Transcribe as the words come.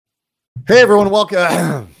Hey everyone,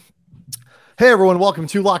 welcome. Hey everyone, welcome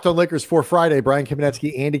to Locked On Lakers for Friday. Brian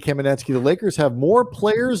Kamenetsky, Andy Kamenetsky. The Lakers have more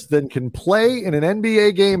players than can play in an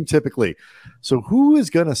NBA game typically. So who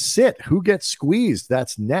is going to sit? Who gets squeezed?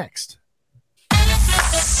 That's next.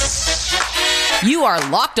 You are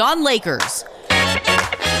Locked On Lakers,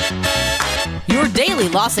 your daily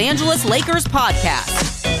Los Angeles Lakers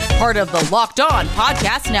podcast. Part of the Locked On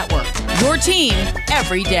Podcast Network, your team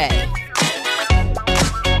every day.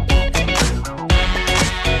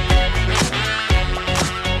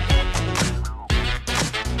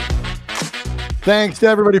 Thanks to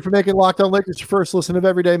everybody for making Locked On Lakers your first listen of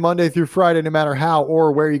every day, Monday through Friday, no matter how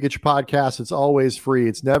or where you get your podcasts. It's always free.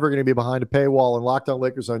 It's never going to be behind a paywall. And Locked On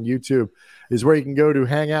Lakers on YouTube is where you can go to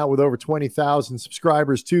hang out with over 20,000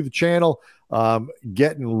 subscribers to the channel.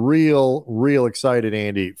 Getting real excited,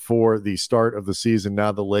 Andy, for the start of the season.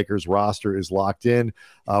 Now the Lakers roster is locked in.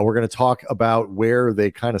 We're going to talk about where they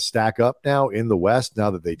kind of stack up now in the West, now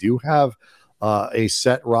that they do have a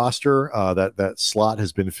set roster. That slot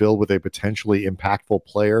has been filled with a potentially impactful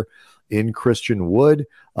player in Christian Wood.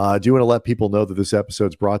 Do want to let people know that this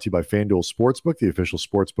episode is brought to you by FanDuel Sportsbook, the official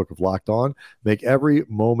sportsbook of Locked On. Make every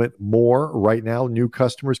moment more. Right now, new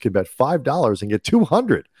customers can bet $5 and get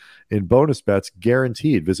 $200 in bonus bets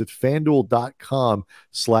guaranteed. Visit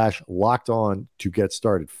FanDuel.com/locked on to get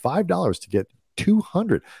started. $5 to get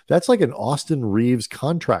 200. That's like an Austin Reeves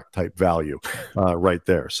contract type value right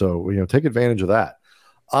there. So, take advantage of that.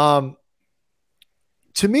 To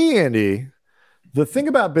me, Andy, the thing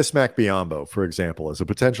about Bismack Biyombo, for example, is a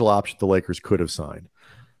potential option the Lakers could have signed.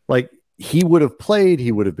 Like, he would have played,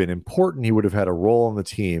 he would have been important, he would have had a role on the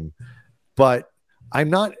team, but I'm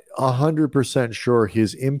not 100% sure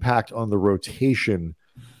his impact on the rotation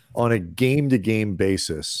on a game-to-game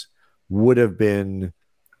basis would have been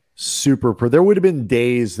super. There would have been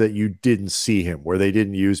days that you didn't see him, where they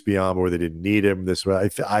didn't use Biyombo, where they didn't need him. This way, I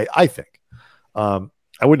think I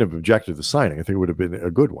wouldn't have objected to the signing. I think it would have been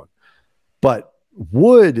a good one. But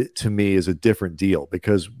Wood, to me, is a different deal,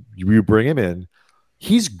 because you bring him in,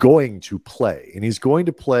 he's going to play, and he's going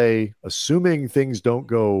to play, assuming things don't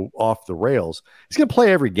go off the rails, he's going to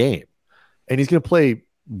play every game, and he's going to play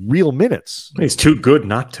real minutes. He's too good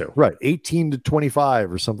not to. Right. 18 to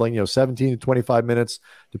 25 or something, 17 to 25 minutes,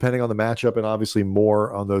 depending on the matchup, and obviously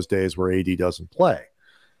more on those days where AD doesn't play.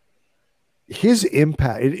 His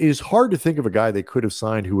impact, it is hard to think of a guy they could have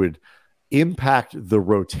signed who would impact the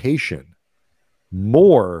rotation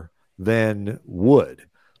more than Wood.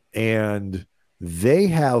 And they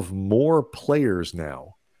have more players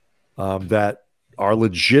now that are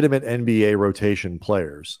legitimate NBA rotation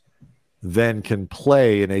players than can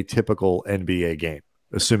play in a typical NBA game,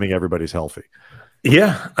 assuming everybody's healthy.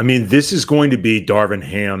 Yeah. I mean, this is going to be Darvin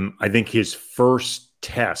Ham, I think, his first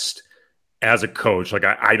test as a coach. Like,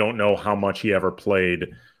 I don't know how much he ever played,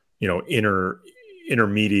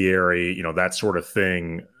 intermediary, that sort of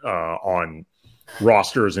thing on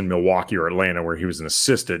rosters in Milwaukee or Atlanta, where he was an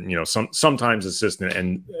assistant. Sometimes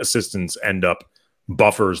assistants end up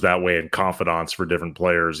buffers that way and confidants for different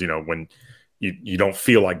players, when you don't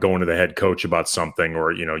feel like going to the head coach about something,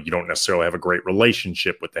 or, you don't necessarily have a great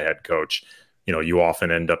relationship with the head coach. You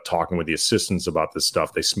often end up talking with the assistants about this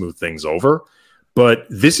stuff. They smooth things over. But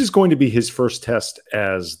this is going to be his first test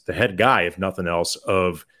as the head guy, if nothing else,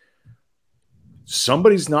 of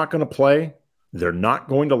somebody's not going to play. They're not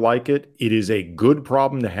going to like it. It is a good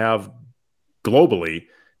problem to have globally.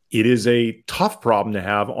 It is a tough problem to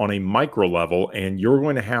have on a micro level, and you're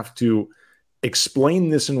going to have to explain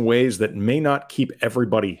this in ways that may not keep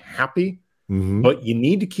everybody happy, but you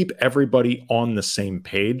need to keep everybody on the same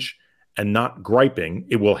page and not griping.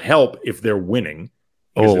 It will help if they're winning.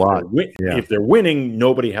 If they're winning,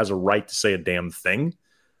 nobody has a right to say a damn thing.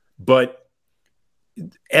 But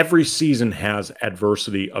every season has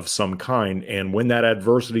adversity of some kind, and when that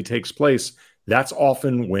adversity takes place, that's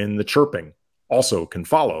often when the chirping also can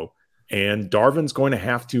follow. And Darvin's going to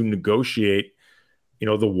have to negotiate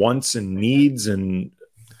the wants and needs and,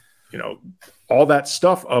 all that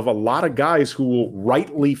stuff of a lot of guys who will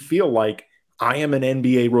rightly feel like, I am an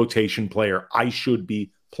NBA rotation player, I should be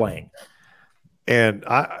playing. And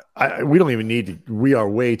we don't even need to, we are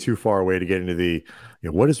way too far away to get into the,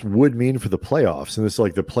 what does Wood mean for the playoffs? And it's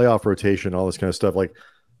like the playoff rotation, all this kind of stuff. Like,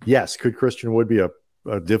 yes, could Christian Wood be a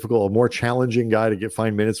more challenging guy to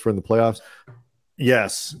find minutes for in the playoffs?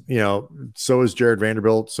 Yes, so is Jared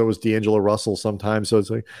Vanderbilt, so is D'Angelo Russell sometimes. So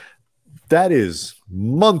it's like, that is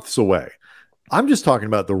months away. I'm just talking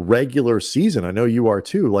about the regular season. I know you are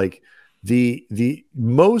too. Like, the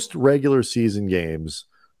most regular season games,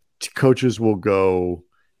 coaches will go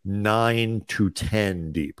 9 to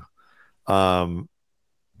 10 deep.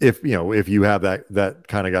 if you have that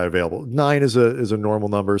kind of guy available. 9 is a normal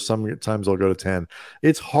number. Sometimes I'll go to 10.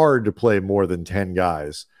 It's hard to play more than 10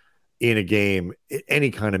 guys in a game, any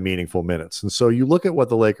kind of meaningful minutes. And so you look at what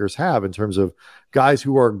the Lakers have in terms of guys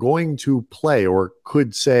who are going to play, or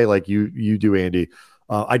could say, like you do, Andy,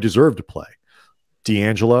 I deserve to play.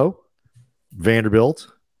 D'Angelo,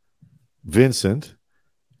 Vanderbilt, Vincent,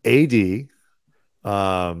 AD,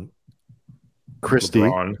 Christie.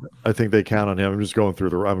 LeBron. I think they count on him. I'm just going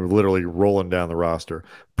through I'm literally rolling down the roster.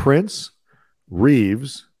 Prince,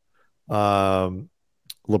 Reeves, LeBron,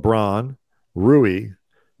 Rui,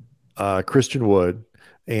 Christian Wood,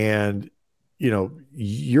 and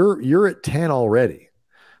you're at 10 already.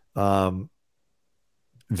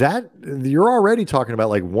 That you're already talking about,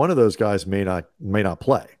 like, one of those guys may not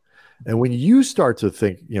play. And when you start to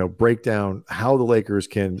think, break down how the Lakers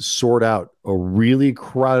can sort out a really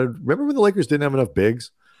crowded. Remember when the Lakers didn't have enough bigs?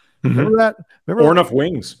 Mm-hmm. Remember that? Or enough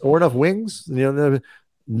wings.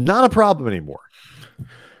 Not a problem anymore.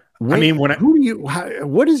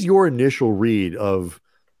 What is your initial read of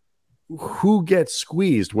who gets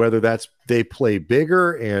squeezed? Whether that's they play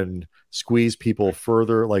bigger and squeeze people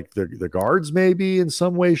further, like the guards, maybe in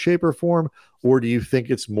some way, shape, or form, or do you think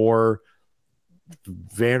it's more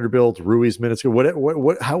Vanderbilt, Rui's minutes? What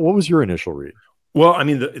was your initial read? Well, I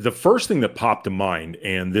mean, the first thing that popped to mind,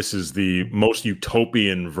 and this is the most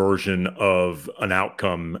utopian version of an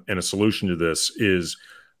outcome and a solution to this, is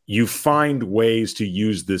you find ways to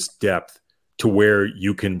use this depth to where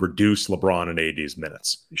you can reduce LeBron and AD's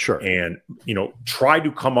minutes. Sure. And, try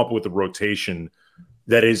to come up with a rotation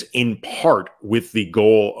that is in part with the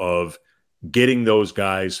goal of getting those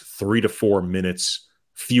guys 3 to 4 minutes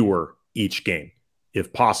fewer each game,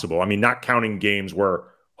 if possible. I mean, not counting games where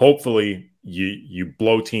hopefully you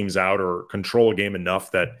blow teams out or control a game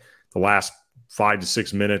enough that the last 5 to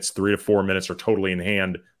 6 minutes, 3 to 4 minutes are totally in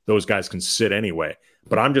hand. Those guys can sit anyway.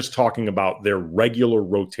 But I'm just talking about their regular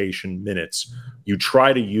rotation minutes. You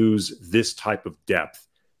try to use this type of depth,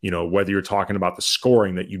 whether you're talking about the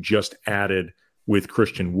scoring that you just added with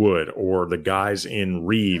Christian Wood, or the guys in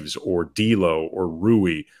Reeves or D'Lo or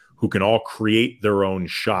Rui, who can all create their own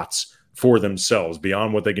shots for themselves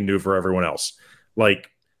beyond what they can do for everyone else. Like,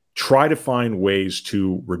 try to find ways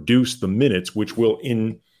to reduce the minutes, which will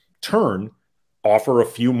in turn offer a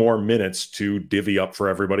few more minutes to divvy up for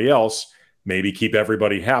everybody else, maybe keep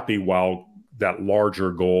everybody happy, while that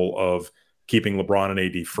larger goal of keeping LeBron and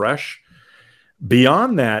AD fresh.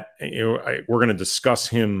 Beyond that, we're going to discuss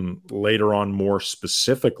him later on more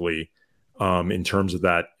specifically in terms of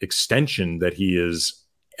that extension that he is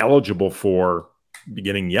eligible for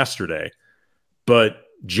beginning yesterday. But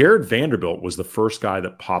Jared Vanderbilt was the first guy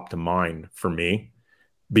that popped to mind for me,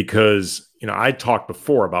 because, I talked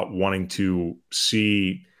before about wanting to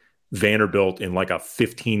see Vanderbilt in like a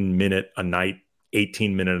 15-minute a night,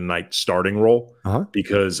 18-minute a night starting role,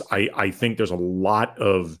 because I think there's a lot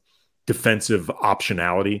of defensive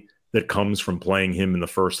optionality that comes from playing him in the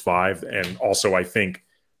first 5. And also, I think,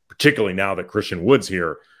 particularly now that Christian Wood's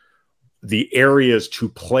here, the areas to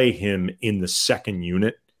play him in the second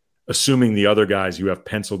unit, assuming the other guys you have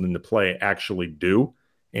penciled into play actually do.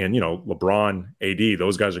 And, LeBron, AD,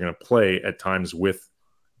 those guys are going to play at times with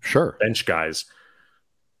bench guys.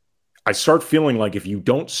 I start feeling like if you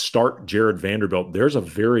don't start Jared Vanderbilt, there's a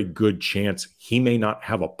very good chance he may not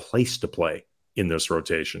have a place to play in this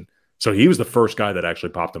rotation. So he was the first guy that actually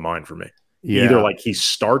popped to mind for me. Yeah. Either like he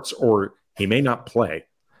starts or he may not play.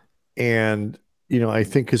 And, I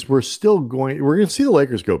think because we're going to see the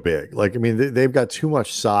Lakers go big. Like, I mean, they've got too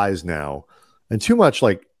much size now and too much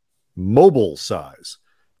like mobile size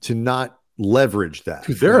to not leverage that.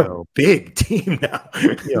 Dude, they're a big team now.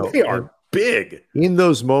 They are big. In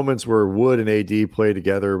those moments where Wood and AD play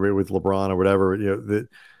together with LeBron or whatever,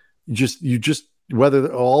 you just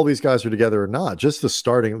whether all these guys are together or not, just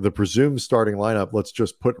the presumed starting lineup, let's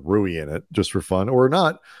just put Rui in it just for fun, or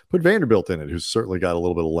not put Vanderbilt in it, who's certainly got a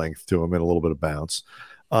little bit of length to him and a little bit of bounce.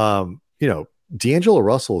 D'Angelo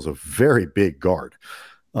Russell is a very big guard.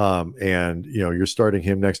 And you're starting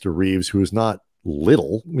him next to Reeves, who is not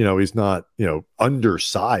little, he's not,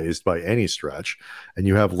 undersized by any stretch. And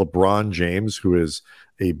you have LeBron James, who is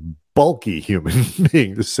a bulky human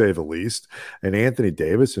being, to say the least, and Anthony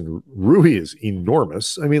Davis, and Rui is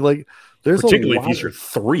enormous. I mean, like, there's particularly if he's your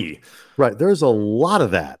 3, right? There's a lot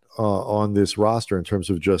of that on this roster in terms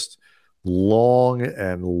of just long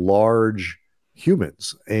and large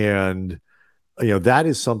humans, and that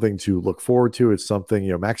is something to look forward to. It's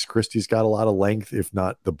something, Max Christie's got a lot of length, if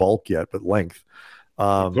not the bulk yet, but length.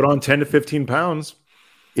 Put on 10 to 15 pounds.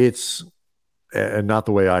 It's and not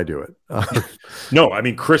the way I do it. No, I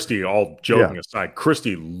mean, Christie, all joking aside,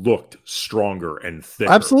 Christie looked stronger and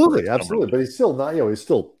thicker. Absolutely. But he's still not, he's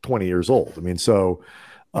still 20 years old. I mean, so,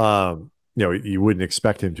 you wouldn't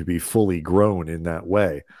expect him to be fully grown in that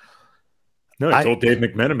way. No, I told Dave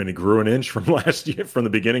McMenamin he grew an inch from last year, from the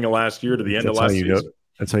beginning of last year to the end of last season.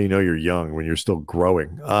 That's how you know you're young, when you're still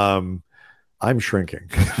growing. I'm shrinking.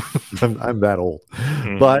 I'm that old.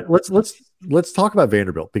 Mm-hmm. But let's talk about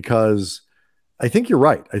Vanderbilt, because I think you're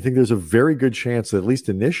right. I think there's a very good chance that at least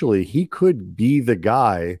initially he could be the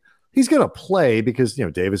guy. He's going to play because,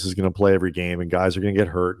 Davis is going to play every game and guys are going to get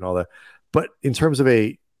hurt and all that. But in terms of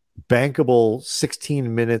a bankable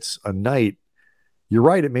 16 minutes a night, you're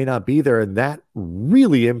right, it may not be there. And that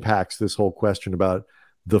really impacts this whole question about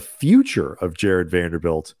the future of Jared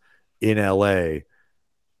Vanderbilt in LA.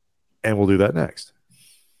 And we'll do that next.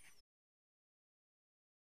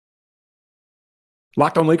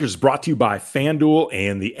 Locked On Lakers is brought to you by FanDuel,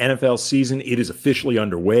 and the NFL season, it is officially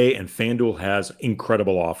underway, and FanDuel has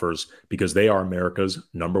incredible offers because they are America's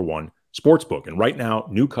 #1 sportsbook. And right now,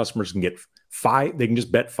 new customers can get they can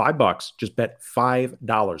just bet $5, just bet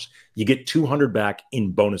 $5. You get $200 back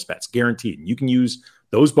in bonus bets, guaranteed. And you can use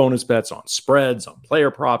those bonus bets on spreads, on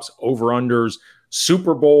player props, over-unders,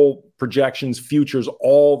 Super Bowl projections, futures,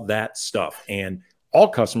 all that stuff. And all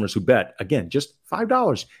customers who bet, again, just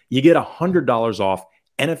 $5, you get $100 off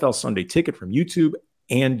NFL Sunday Ticket from YouTube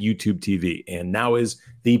and YouTube TV. And now is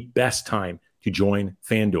the best time to join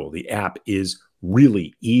FanDuel. The app is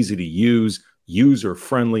really easy to use,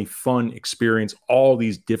 user-friendly, fun experience, all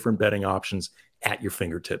these different betting options at your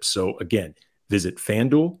fingertips. So again, visit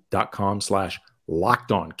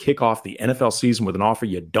FanDuel.com/LockedOn. Kick off the NFL season with an offer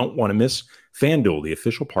you don't want to miss. FanDuel, the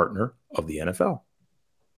official partner of the NFL.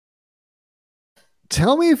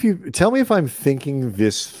 Tell me if I'm thinking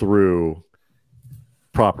this through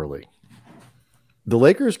properly. The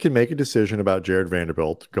Lakers can make a decision about Jared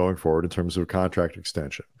Vanderbilt going forward in terms of a contract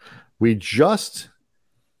extension. We just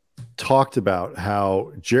talked about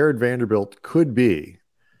how Jared Vanderbilt could be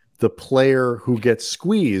the player who gets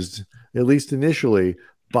squeezed, at least initially,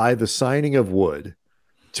 by the signing of Wood,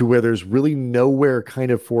 to where there's really nowhere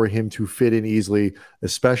kind of for him to fit in easily,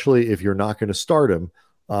 especially if you're not going to start him.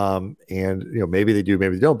 And maybe they do,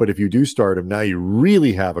 maybe they don't. But if you do start him, now you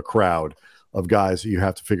really have a crowd of guys that you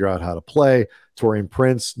have to figure out how to play. Taurean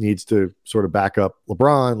Prince needs to sort of back up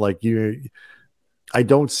LeBron. I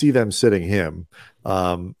don't see them sitting him.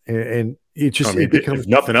 And it just becomes, if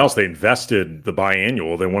nothing else, they invested the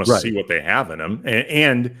biannual. They want to see what they have in him,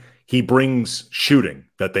 and he brings shooting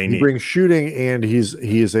that they need. He brings shooting, and he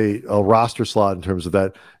is a roster slot in terms of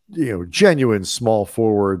that. Genuine small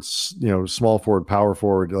forwards, small forward, power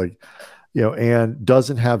forward, and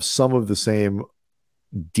doesn't have some of the same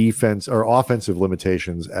defense or offensive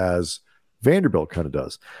limitations as Vanderbilt kind of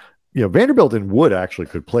does. Vanderbilt and Wood actually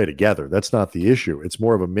could play together. That's not the issue. It's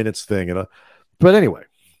more of a minutes thing. But anyway,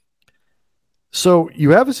 so you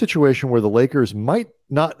have a situation where the Lakers might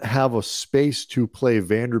not have a space to play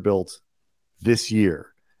Vanderbilt this year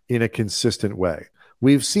in a consistent way.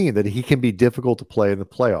 We've seen that he can be difficult to play in the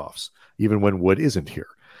playoffs, even when Wood isn't here.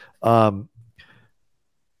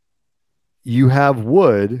 You have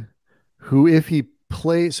Wood, who, if he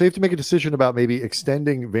plays, so you have to make a decision about maybe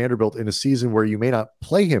extending Vanderbilt in a season where you may not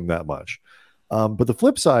play him that much. But the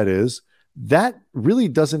flip side is that really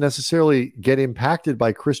doesn't necessarily get impacted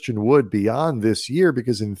by Christian Wood beyond this year,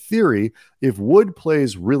 because in theory, if Wood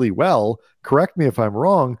plays really well, correct me if I'm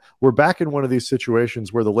wrong, we're back in one of these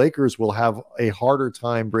situations where the Lakers will have a harder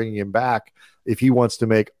time bringing him back if he wants to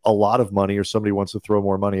make a lot of money or somebody wants to throw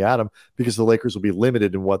more money at him, because the Lakers will be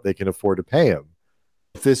limited in what they can afford to pay him.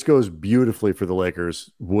 If this goes beautifully for the Lakers,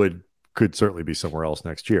 Wood could certainly be somewhere else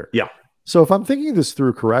next year. Yeah. So if I'm thinking this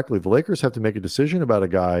through correctly, the Lakers have to make a decision about a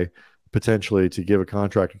guy potentially to give a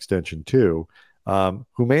contract extension to,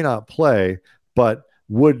 who may not play, but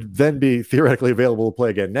would then be theoretically available to play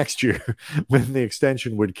again next year when the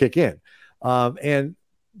extension would kick in. And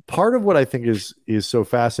part of what I think is so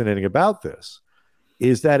fascinating about this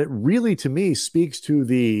is that it really, to me, speaks to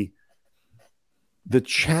the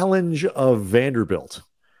challenge of Vanderbilt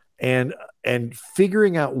and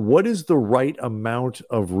figuring out what is the right amount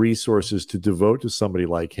of resources to devote to somebody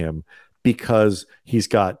like him, because he's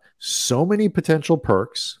got so many potential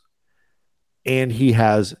perks and he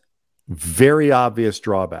has very obvious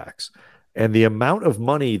drawbacks. And the amount of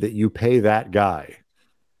money that you pay that guy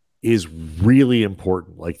is really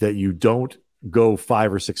important. Like, that you don't go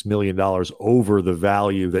 $5 or $6 million over the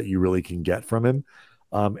value that you really can get from him.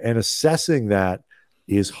 And assessing that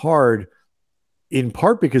is hard, in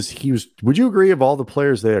part because would you agree, of all the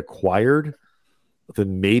players they acquired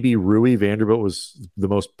then maybe Rui Vanderbilt was the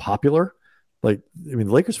most popular. Like, I mean,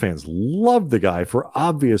 Lakers fans love the guy for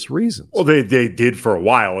obvious reasons. Well, they did for a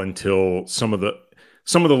while until some of the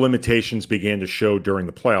limitations began to show during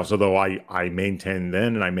the playoffs. Although I maintain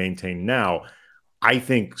then and I maintain now, I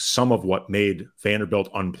think some of what made Vanderbilt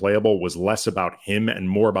unplayable was less about him and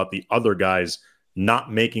more about the other guys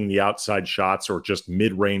not making the outside shots or just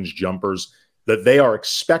mid-range jumpers that they are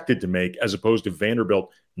expected to make, as opposed to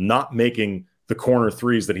Vanderbilt not making the corner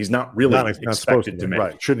threes that he's not really expected to make.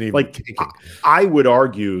 Right. Shouldn't even like be taking. I would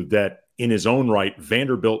argue that in his own right,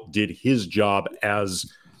 Vanderbilt did his job as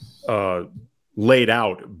laid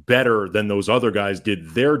out better than those other guys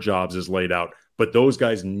did their jobs as laid out. But those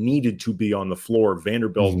guys needed to be on the floor.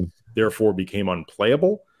 Vanderbilt, therefore, became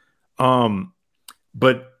unplayable.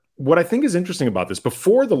 But what I think is interesting about this,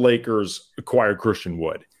 before the Lakers acquired Christian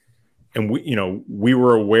Wood, and we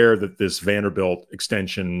were aware that this Vanderbilt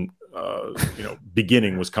extension,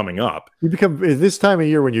 beginning was coming up. You become, this time of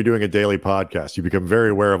year when you're doing a daily podcast, you become very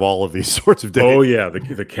aware of all of these sorts of days. Oh yeah,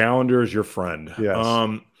 the calendar is your friend. Yes.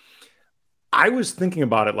 I was thinking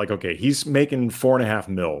about it like, okay, he's making $4.5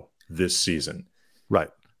 million this season. Right.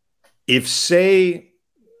 If, say,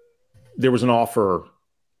 there was an offer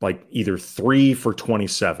like either 3 for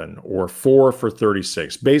 27 or 4 for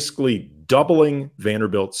 36, basically doubling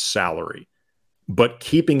Vanderbilt's salary, but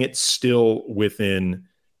keeping it still within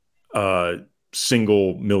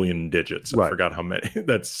single million digits. I forgot how many.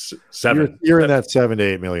 That's 7. You're in that $7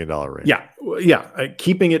 to $8 million range. Yeah.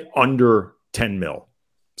 Keeping it under 10 mil,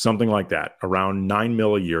 something like that, around 9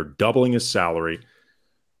 mil a year, doubling his salary.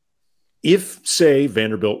 If, say,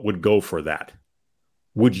 Vanderbilt would go for that,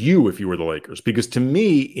 would you if you were the Lakers? Because to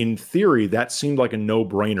me, in theory, that seemed like a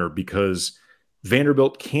no-brainer because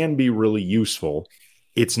Vanderbilt can be really useful.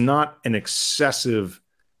 It's not an excessive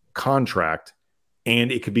contract,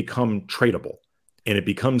 and it could become tradable. And it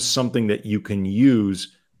becomes something that you can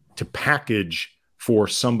use to package for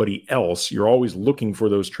somebody else. You're always looking for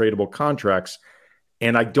those tradable contracts.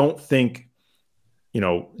 And I don't think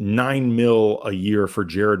 9 mil a year for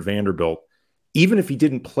Jared Vanderbilt, even if he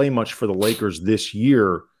didn't play much for the Lakers this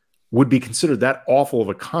year, would be considered that awful of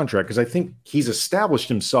a contract, because I think he's established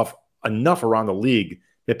himself enough around the league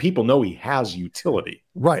that people know he has utility.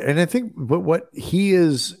 Right. And I think what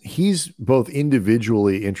he's both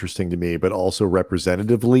individually interesting to me, but also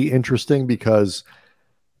representatively interesting, because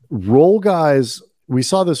role guys, we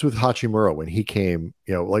saw this with Hachimura when he came,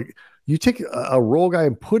 you take a role guy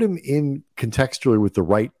and put him in contextually with the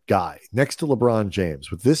right guy next to LeBron James.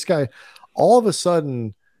 With this guy, all of a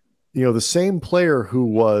sudden, the same player who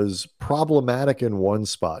was problematic in one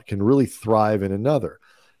spot can really thrive in another.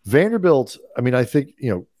 Vanderbilt, I mean, I think,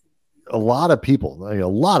 a lot of people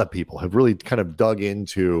have really kind of dug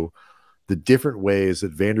into the different ways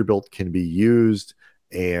that Vanderbilt can be used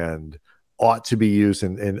and ought to be used,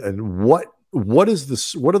 and what are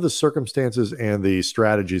the circumstances and the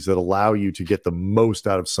strategies that allow you to get the most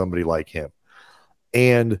out of somebody like him.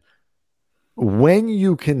 And when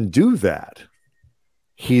you can do that,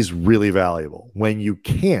 he's really valuable. When you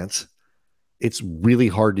can't, it's really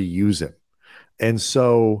hard to use him. And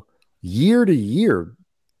so year to year,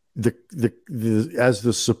 as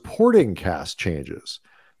the supporting cast changes,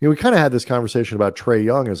 we kind of had this conversation about Trae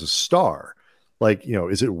Young as a star. Like,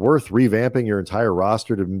 is it worth revamping your entire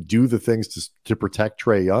roster to do the things to protect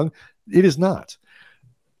Trae Young? It is not.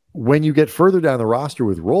 When you get further down the roster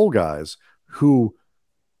with role guys who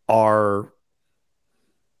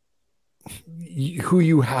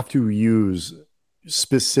you have to use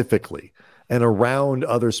specifically and around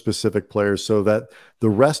other specific players so that the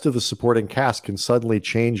rest of the supporting cast can suddenly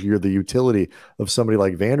change the utility of somebody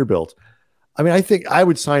like Vanderbilt. I mean, I think I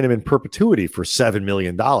would sign him in perpetuity for $7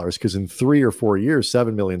 million, because in 3 or 4 years,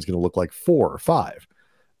 $7 million is going to look like 4 or 5.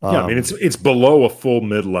 I mean, it's below a full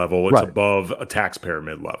mid-level. It's right. above a taxpayer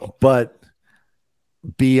mid-level. But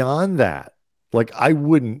beyond that, like, I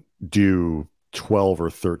wouldn't do 12 or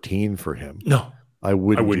 13 for him. No, I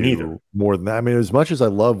wouldn't do either. More than that. I mean, as much as I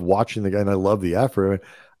love watching the guy and I love the effort,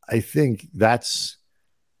 I think that's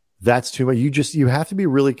too much. You have to be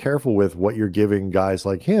really careful with what you're giving guys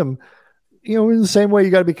like him. In the same way, you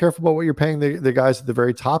got to be careful about what you're paying the guys at the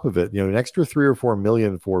very top of it. An extra 3 or 4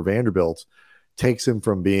 million for Vanderbilt takes him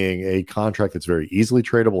from being a contract that's very easily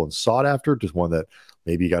tradable and sought after to one that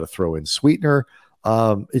maybe you got to throw in sweetener.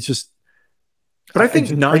 It's just, but I think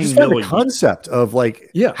the concept of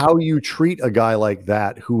how you treat a guy like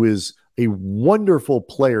that, who is a wonderful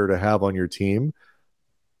player to have on your team,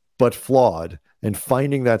 but flawed, and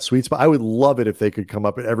finding that sweet spot. I would love it if they could come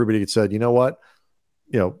up and everybody had said, you know what?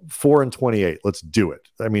 4-28. Let's do it.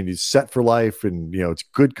 I mean, he's set for life, and it's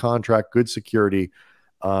good contract, good security.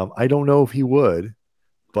 I don't know if he would,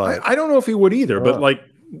 but I don't know if he would either. But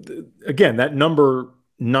again, that number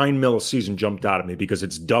 $9 million a season jumped out at me because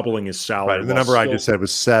it's doubling his salary. Right. The number I just said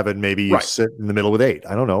was 7. Maybe you sit in the middle with 8.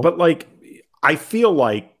 I don't know. But I feel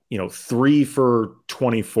like 3 for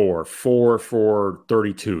 24, 4 for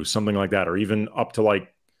 32, something like that, or even up to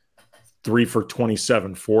 3 for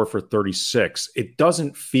 27, 4 for 36. It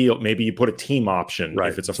doesn't feel. Maybe you put a team option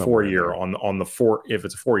if it's a 4-year on the 4. If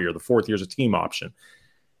it's a 4-year, the 4th year is a team option.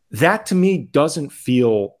 That to me doesn't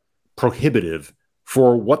feel prohibitive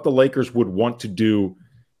for what the Lakers would want to do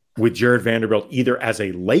with Jared Vanderbilt, either as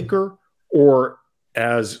a Laker or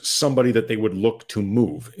as somebody that they would look to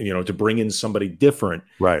move, to bring in somebody different.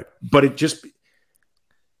 Right. But it just,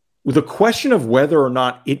 with the question of whether or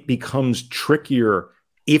not it becomes trickier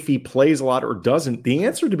if he plays a lot or doesn't, the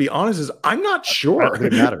answer, to be honest, is I'm not sure. It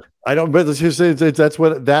doesn't matter. I don't, but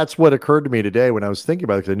that's what occurred to me today when I was thinking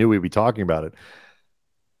about it, because I knew we'd be talking about it.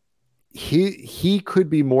 He could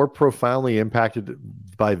be more profoundly impacted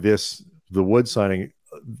by the Wood signing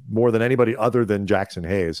more than anybody other than Jackson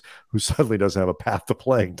Hayes, who suddenly doesn't have a path to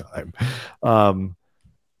playing time.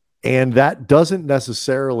 And that doesn't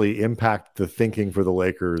necessarily impact the thinking for the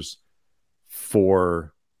Lakers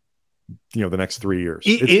for the next 3 years.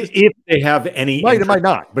 If they have any, it might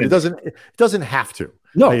not, but it doesn't have to.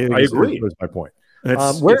 No, I agree. That's my point.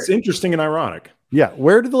 It's interesting and ironic. Yeah.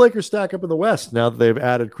 Where do the Lakers stack up in the West now that they've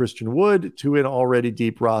added Christian Wood to an already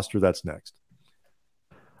deep roster? That's next.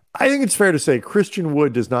 I think it's fair to say Christian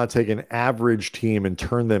Wood does not take an average team and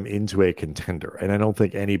turn them into a contender. And I don't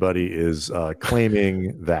think anybody is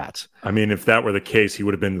claiming that. I mean, if that were the case, he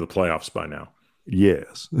would have been to the playoffs by now.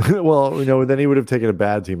 Yes. Well, then he would have taken a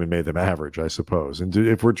bad team and made them average, I suppose. And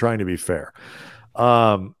if we're trying to be fair.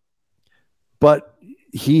 But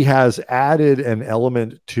he has added an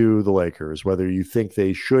element to the Lakers, whether you think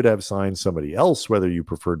they should have signed somebody else, whether you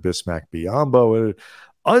preferred Bismack Biyombo.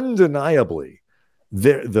 Undeniably,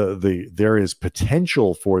 there is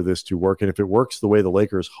potential for this to work. And if it works the way the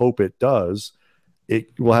Lakers hope it does,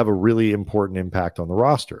 it will have a really important impact on the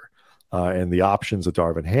roster. And the options that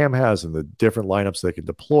Darvin Ham has and the different lineups they can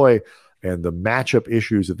deploy and the matchup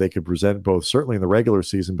issues that they could present, both certainly in the regular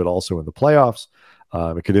season, but also in the playoffs.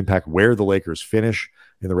 It could impact where the Lakers finish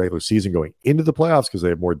in the regular season going into the playoffs because they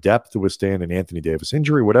have more depth to withstand an Anthony Davis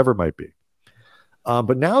injury, whatever it might be.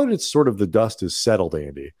 But now that it's sort of the dust is settled,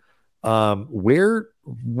 Andy,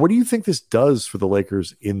 what do you think this does for the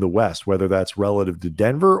Lakers in the West, whether that's relative to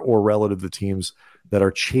Denver or relative to teams that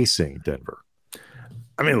are chasing Denver?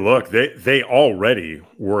 I mean, look, they already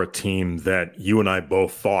were a team that you and I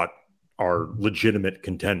both thought are legitimate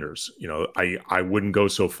contenders. I wouldn't go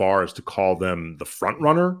so far as to call them the front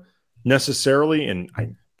runner necessarily. And I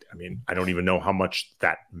mean, I don't even know how much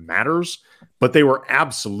that matters, but they were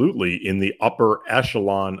absolutely in the upper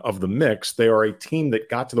echelon of the mix. They are a team that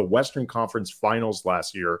got to the Western Conference Finals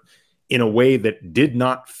last year in a way that did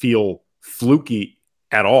not feel fluky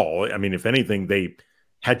at all. I mean, if anything, they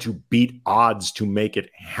had to beat odds to make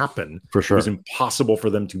it happen. For sure. It was impossible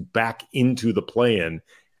for them to back into the play-in.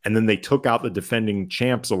 And then they took out the defending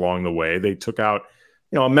champs along the way. They took out,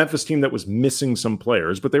 a Memphis team that was missing some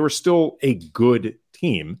players, but they were still a good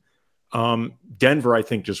team. Denver, I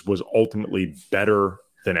think, just was ultimately better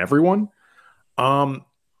than everyone.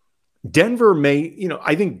 Denver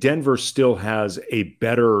I think Denver still has a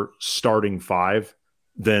better starting 5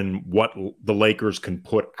 than what the Lakers can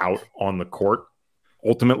put out on the court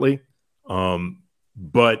ultimately.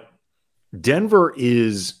 But Denver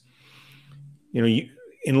is,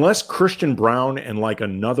 unless Christian Brown and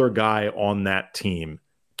another guy on that team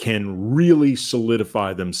can really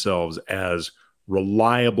solidify themselves as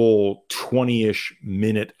reliable 20-ish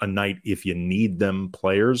minute a night if you need them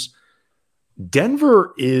players,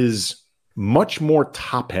 Denver is much more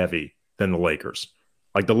top heavy than the Lakers.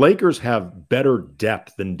 The Lakers have better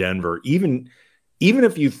depth than Denver, even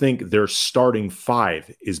if you think their starting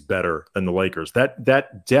 5 is better than the Lakers.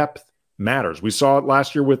 That depth matters. We saw it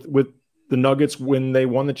last year with the Nuggets when they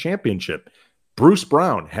won the championship. Bruce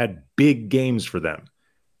Brown had big games for them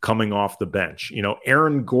coming off the bench.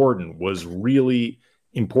 Aaron Gordon was really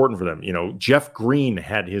important for them. Jeff Green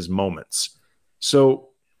had his moments. So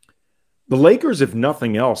the Lakers, if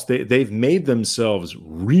nothing else, they've made themselves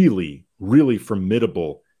really, really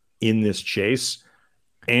formidable in this chase.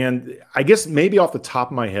 And I guess maybe off the top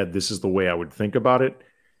of my head, this is the way I would think about it.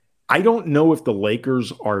 I don't know if the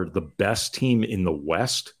Lakers are the best team in the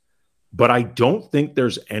West, but I don't think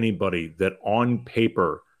there's anybody that on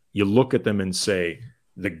paper you look at them and say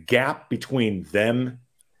the gap between them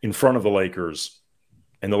in front of the Lakers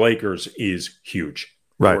and the Lakers is huge.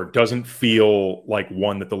 Right. Or it doesn't feel like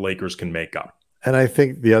one that the Lakers can make up. And I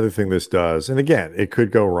think the other thing this does, and again, it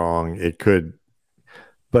could go wrong. It could,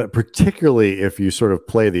 but particularly if you sort of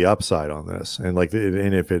play the upside on this, and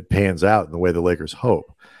and if it pans out in the way the Lakers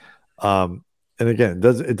hope, and again,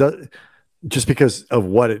 it does just because of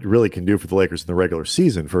what it really can do for the Lakers in the regular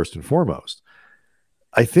season, first and foremost.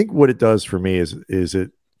 I think what it does for me is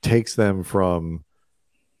it takes them from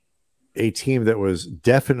a team that was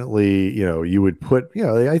definitely, you would put,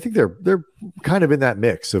 I think they're kind of in that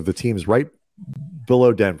mix of the teams right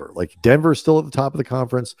below Denver. Like Denver's still at the top of the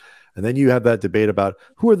conference. And then you have that debate about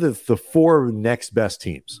who are the four next best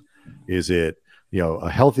teams. Is it, a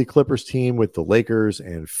healthy Clippers team with the Lakers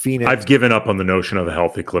and Phoenix? I've given up on the notion of a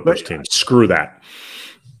healthy Clippers team. Screw that.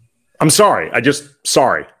 I'm sorry.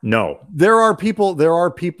 Sorry. No. There are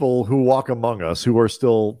people who walk among us who are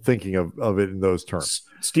still thinking of it in those terms.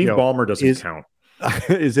 Steve Ballmer doesn't count.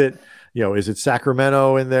 Is it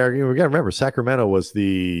Sacramento in there? We got to remember Sacramento was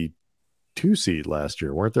the 2 seed last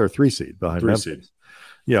year. Weren't there a 3 seed behind Memphis? Seed.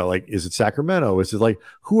 Is it Sacramento? Is it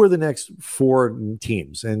who are the next 4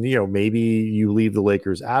 teams? And, maybe you leave the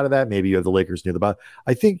Lakers out of that. Maybe you have the Lakers near the bottom.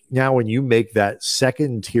 I think now when you make that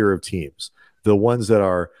second tier of teams, the ones that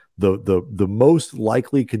are the most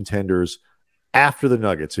likely contenders after the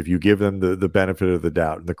Nuggets, if you give them the benefit of the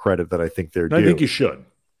doubt and the credit that I think they're due. I think you should.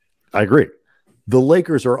 I agree. The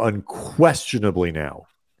Lakers are unquestionably now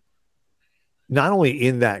not only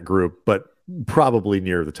in that group, but probably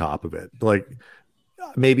near the top of it.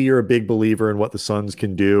 Maybe you're a big believer in what the Suns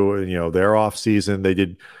can do. And, their off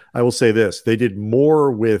season, I will say this, they did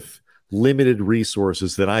more with limited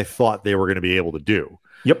resources than I thought they were going to be able to do.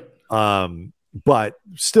 Yep. But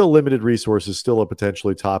still limited resources, still a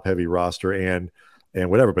potentially top heavy roster and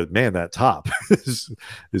whatever. But man, that top is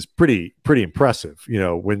pretty impressive.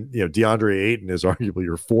 When DeAndre Ayton is arguably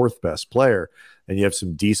your 4th best player, and you have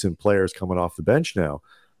some decent players coming off the bench now.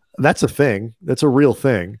 That's a thing. That's a real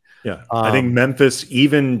thing. Yeah. I think Memphis,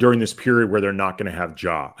 even during this period where they're not going to have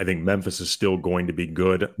Ja, I think Memphis is still going to be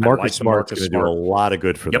good. Marcus Smart's going to do a lot of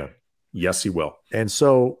good for them. Yes, he will. And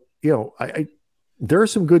so, there are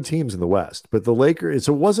some good teams in the West, but the Lakers,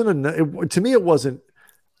 to me, it wasn't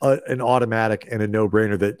an automatic and a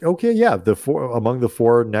no-brainer that, okay, yeah, among the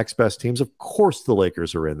 4 next best teams, of course the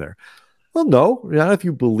Lakers are in there. Well, no, not if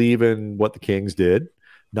you believe in what the Kings did,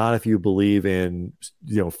 not if you believe in,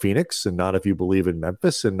 Phoenix, and not if you believe in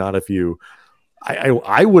Memphis, and not if you,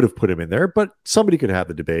 I would have put him in there, but somebody could have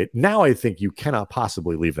the debate. Now I think you cannot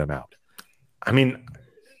possibly leave them out. I mean,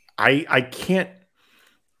 I can't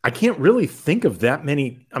really think of that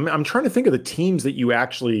many. I'm trying to think of the teams that you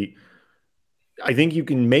actually, I think you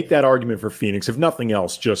can make that argument for Phoenix, if nothing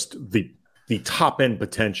else, just the top end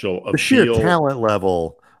potential of the sheer talent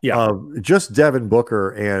level of just Devin Booker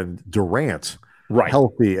and Durant,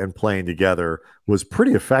 healthy and playing together, was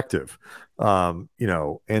pretty effective. And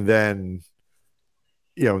then,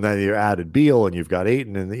 now you added Beal and you've got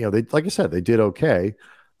Ayton, and they, like I said, they did okay.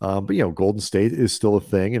 But Golden State is still a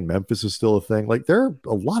thing, and Memphis is still a thing. There are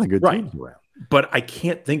a lot of good teams around. But I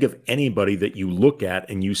can't think of anybody that you look at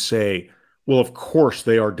and you say, well, of course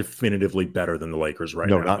they are definitively better than the Lakers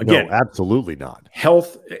now. Again, no, absolutely not.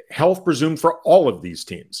 Health presumed for all of these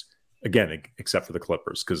teams. Again, except for the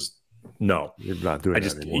Clippers, because no, you're not doing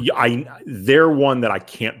that anymore. They're one that I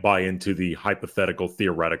can't buy into the hypothetical,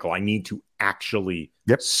 theoretical. I need to actually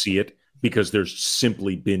see it, because there's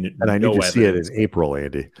simply been I need to see it in April,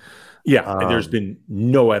 Andy. Yeah, and there's been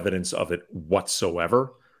no evidence of it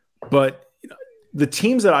whatsoever. But the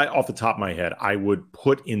teams that off the top of my head, I would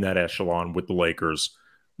put in that echelon with the Lakers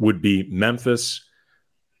would be Memphis.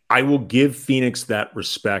 I will give Phoenix that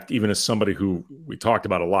respect, even as somebody who we talked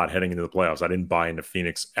about a lot heading into the playoffs. I didn't buy into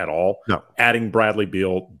Phoenix at all. No. Adding Bradley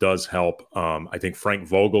Beal does help. I think Frank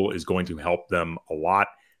Vogel is going to help them a lot.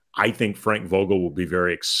 I think Frank Vogel will be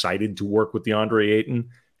very excited to work with DeAndre Ayton,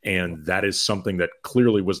 and that is something that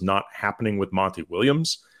clearly was not happening with Monty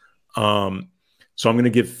Williams. So I'm going to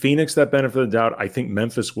give Phoenix that benefit of the doubt. I think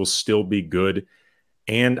Memphis will still be good,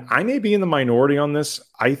 and I may be in the minority on this.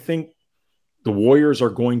 I think the Warriors are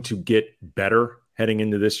going to get better heading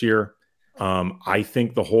into this year. I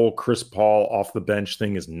think the whole Chris Paul off the bench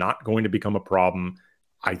thing is not going to become a problem.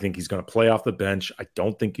 I think he's going to play off the bench. I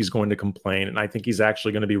don't think he's going to complain. And I think he's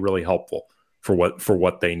actually going to be really helpful for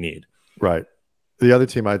what they need. Right. The other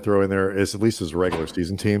team I'd throw in there is, at least as a regular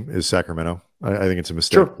season team, is Sacramento. I think it's a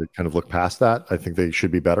mistake to kind of look past that. I think they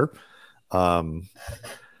should be better. But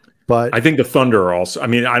But I think the Thunder are also. I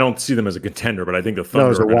mean, I don't see them as a contender, but I think the Thunder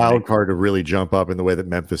is a are gonna wild card to really jump up in the way that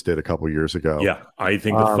Memphis did a couple years ago. Yeah, I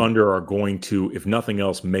think the Thunder are going to, if nothing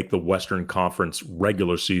else, make the Western Conference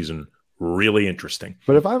regular season really interesting.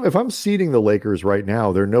 But if I'm seeding the Lakers right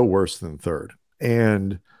now, they're no worse than third,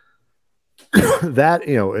 and that,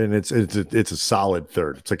 and it's a solid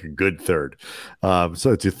third. It's like a good third.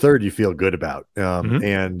 So it's a third you feel good about.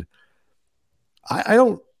 And I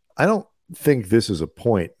don't think this is a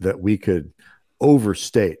point that we could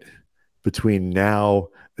overstate between now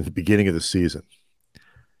and the beginning of the season.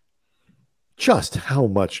 Just how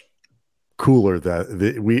much cooler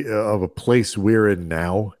that we of a place we're in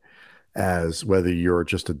now, as whether you're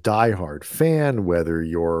just a diehard fan, whether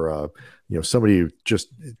you're somebody who just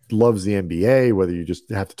loves the NBA, whether you just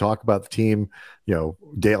have to talk about the team,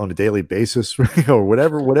 on a daily basis, or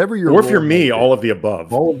whatever you're, or if you're me, all of the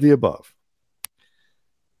above. All of the above.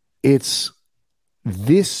 It's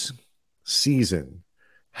this season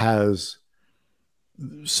has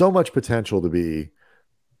so much potential to be,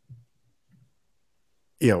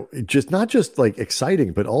 just not just like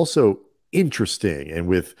exciting, but also interesting, and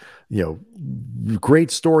with great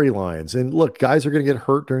storylines. And look, guys are going to get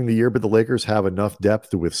hurt during the year, but the Lakers have enough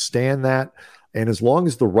depth to withstand that. And as long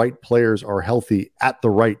as the right players are healthy at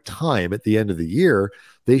the right time at the end of the year,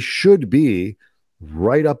 they should be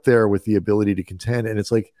right up there with the ability to contend. And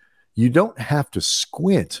it's like, you don't have to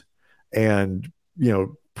squint and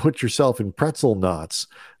put yourself in pretzel knots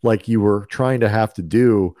like you were trying to have to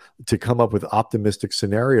do to come up with optimistic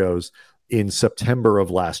scenarios in September of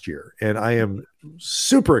last year. And I am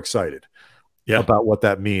super excited about what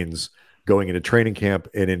that means going into training camp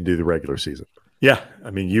and into the regular season. Yeah.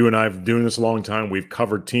 I mean, you and I have been doing this a long time. We've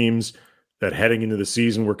covered teams that heading into the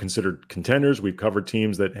season were considered contenders. We've covered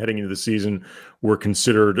teams that heading into the season were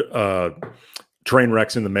considered train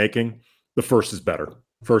wrecks in the making. The first is better.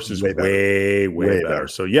 First is way better.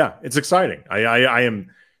 So yeah, it's exciting. I am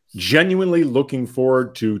genuinely looking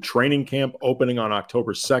forward to training camp opening on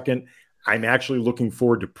October 2nd. I'm actually looking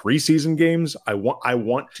forward to preseason games. I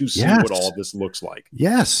want to see what all of this looks like.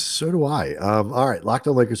 Yes, so do I. All right, Locked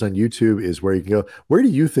On Lakers on YouTube is where you can go. Where do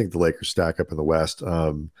you think the Lakers stack up in the West?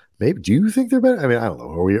 Maybe do you think they're better? I mean, I don't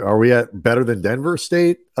know. Are we at better than Denver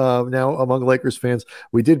State now among Lakers fans?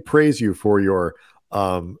 We did praise you for your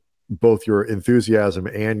both your enthusiasm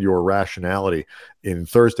and your rationality in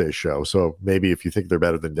Thursday's show. So maybe if you think they're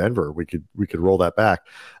better than Denver, we could roll that back.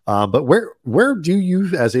 But where do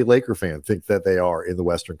you, as a Laker fan, think that they are in the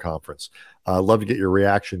Western Conference? Love to get your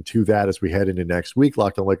reaction to that as we head into next week.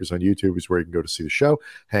 Locked On Lakers on YouTube is where you can go to see the show,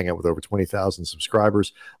 hang out with over 20,000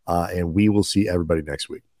 subscribers, and we will see everybody next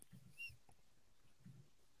week.